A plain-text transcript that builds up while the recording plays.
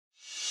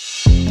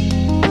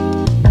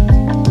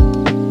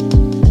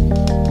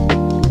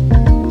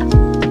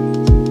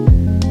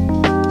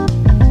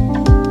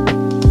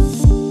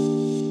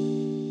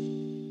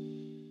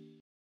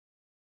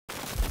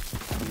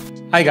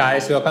Hi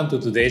guys, welcome to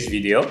today's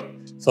video.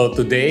 So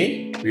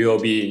today we will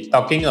be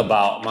talking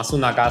about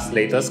Masunaga's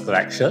latest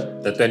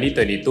collection, the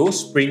 2022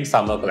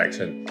 Spring-Summer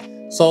collection.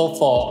 So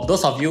for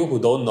those of you who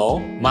don't know,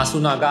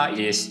 Masunaga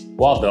is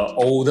one of the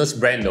oldest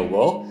brands in the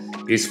world.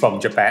 It's from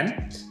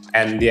Japan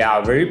and they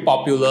are very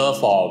popular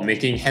for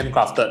making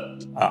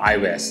handcrafted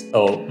eyewear.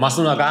 So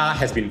Masunaga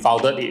has been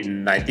founded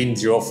in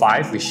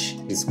 1905, which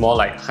is more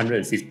like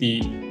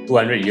 150,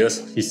 200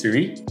 years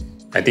history.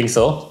 I think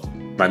so.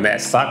 My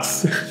math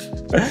sucks.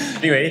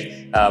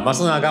 Anyway,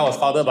 Masunaga was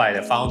founded by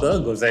the founder,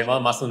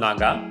 Gozaiba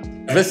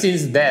Masunaga. Ever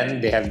since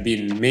then, they have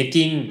been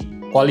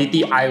making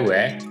quality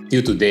eyewear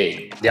till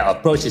today. Their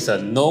approach is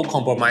a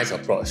no-compromise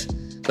approach.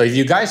 So if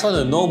you guys want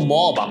to know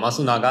more about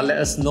Masunaga, let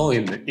us know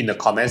in the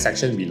comment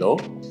section below.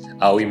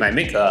 We might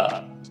make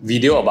a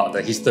video about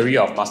the history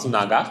of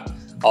Masunaga,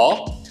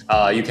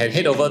 or you can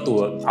head over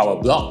to our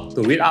blog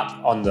to read up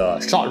on the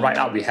short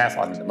write-up we have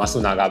on the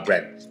Masunaga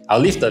brand. I'll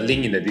leave the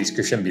link in the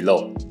description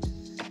below.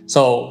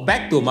 So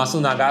back to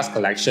Masunaga's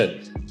collection.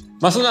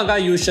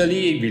 Masunaga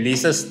usually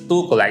releases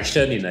two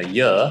collections in a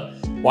year.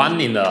 One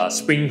in the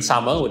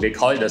spring-summer, they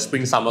call it the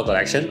spring-summer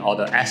collection or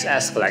the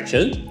SS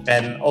collection,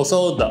 and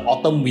also the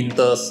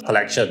autumn-winters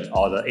collection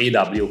or the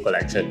AW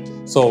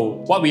collection.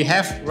 So what we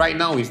have right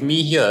now with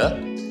me here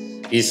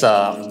is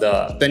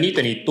the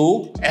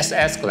 2022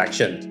 SS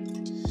collection.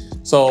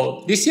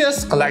 So this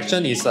year's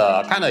collection is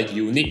kind of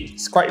unique,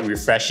 it's quite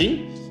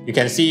refreshing. You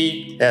can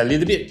see a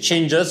little bit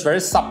changes, very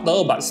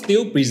subtle, but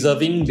still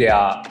preserving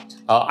their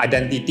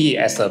identity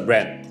as a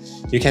brand.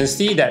 You can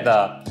see that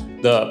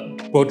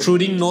the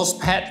protruding nose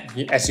pad,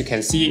 as you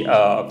can see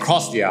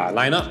across their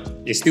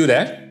lineup, is still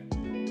there.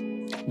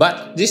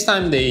 But this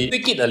time they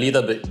tweak it a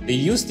little bit. They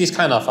use this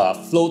kind of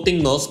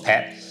floating nose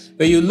pad.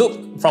 When you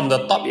look from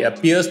the top, it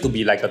appears to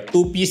be like a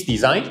two-piece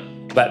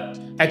design, but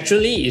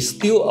actually it's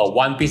still a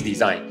one-piece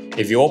design.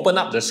 If you open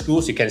up the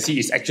screws, you can see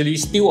it's actually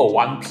still a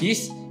one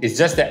piece. It's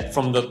just that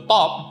from the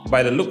top,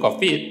 by the look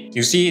of it,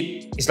 you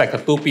see it's like a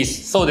two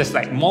piece. So there's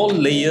like more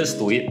layers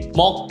to it,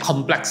 more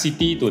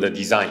complexity to the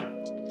design,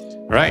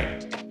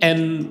 right?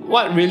 And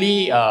what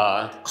really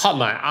caught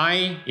my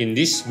eye in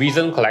this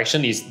recent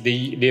collection is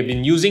they've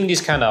been using this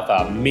kind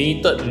of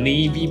mated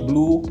navy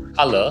blue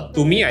color.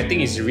 To me, I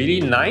think it's really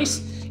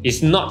nice.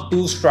 It's not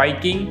too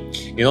striking,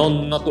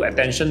 not too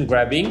attention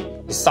grabbing.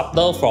 It's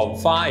subtle from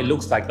far, it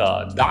looks like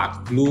a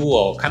dark blue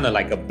or kind of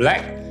like a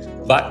black.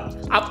 But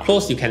up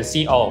close you can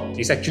see, oh,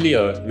 it's actually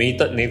a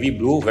mated navy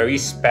blue, very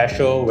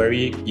special,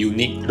 very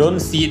unique. You don't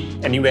see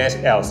it anywhere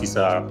else, it's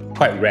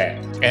quite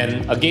rare.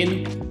 And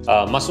again,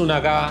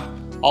 Masunaga,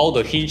 all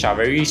the hinges are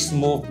very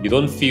smooth. You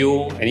don't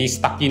feel any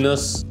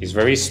stuckiness. It's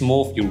very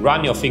smooth. You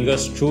run your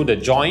fingers through the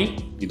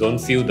joint, you don't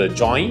feel the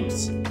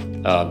joints,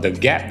 the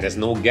gap, there's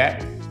no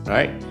gap.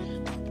 Right,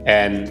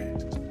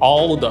 and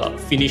all the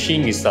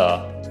finishing is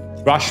a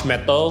brushed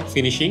metal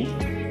finishing,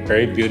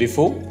 very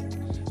beautiful,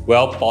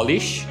 well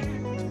polished,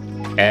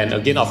 and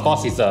again, of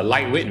course, it's a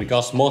lightweight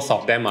because most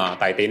of them are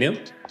titanium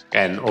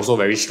and also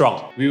very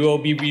strong. We will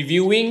be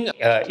reviewing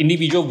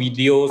individual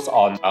videos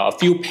on a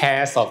few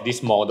pairs of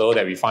this model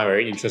that we find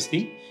very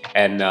interesting,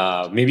 and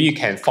maybe you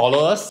can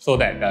follow us so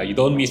that you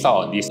don't miss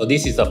out on this. So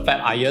this is a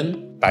flat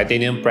iron,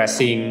 titanium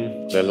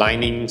pressing. The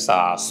linings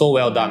are so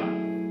well done.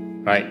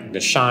 Right, the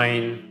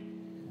shine,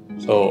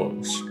 so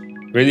it's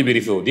really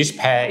beautiful. This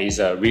pair is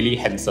really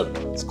handsome.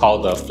 It's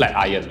called the flat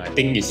iron. I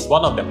think it's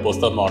one of the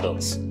poster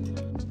models.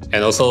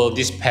 And also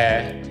this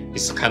pair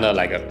is kind of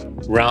like a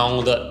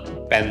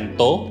rounded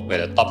bento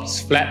where the top is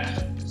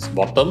flat, it's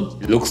bottom.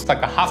 It looks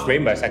like a half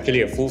frame, but it's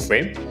actually a full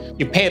frame.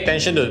 You pay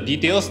attention to the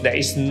details. There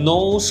is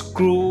no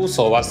screws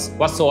or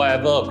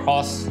whatsoever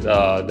across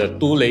the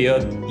two-layer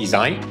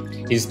design.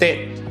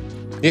 Instead,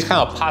 this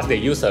kind of parts they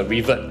use a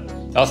rivet.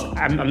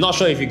 I'm not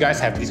sure if you guys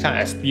have this kind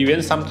of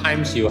experience.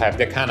 Sometimes you have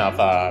that kind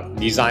of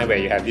design where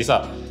you have these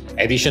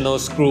additional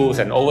screws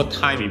and over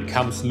time it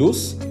becomes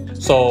loose.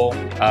 So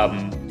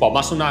for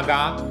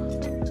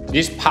Masunaga,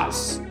 these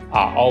parts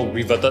are all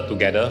riveted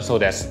together, so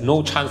there's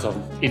no chance of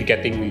it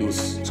getting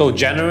loose. So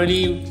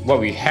generally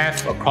what we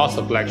have across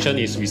the collection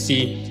is we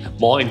see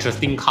more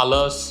interesting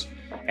colors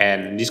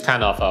and this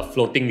kind of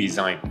floating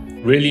design.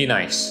 Really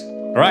nice.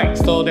 Alright,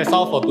 so that's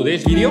all for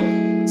today's video.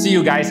 See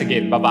you guys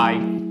again. Bye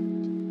bye.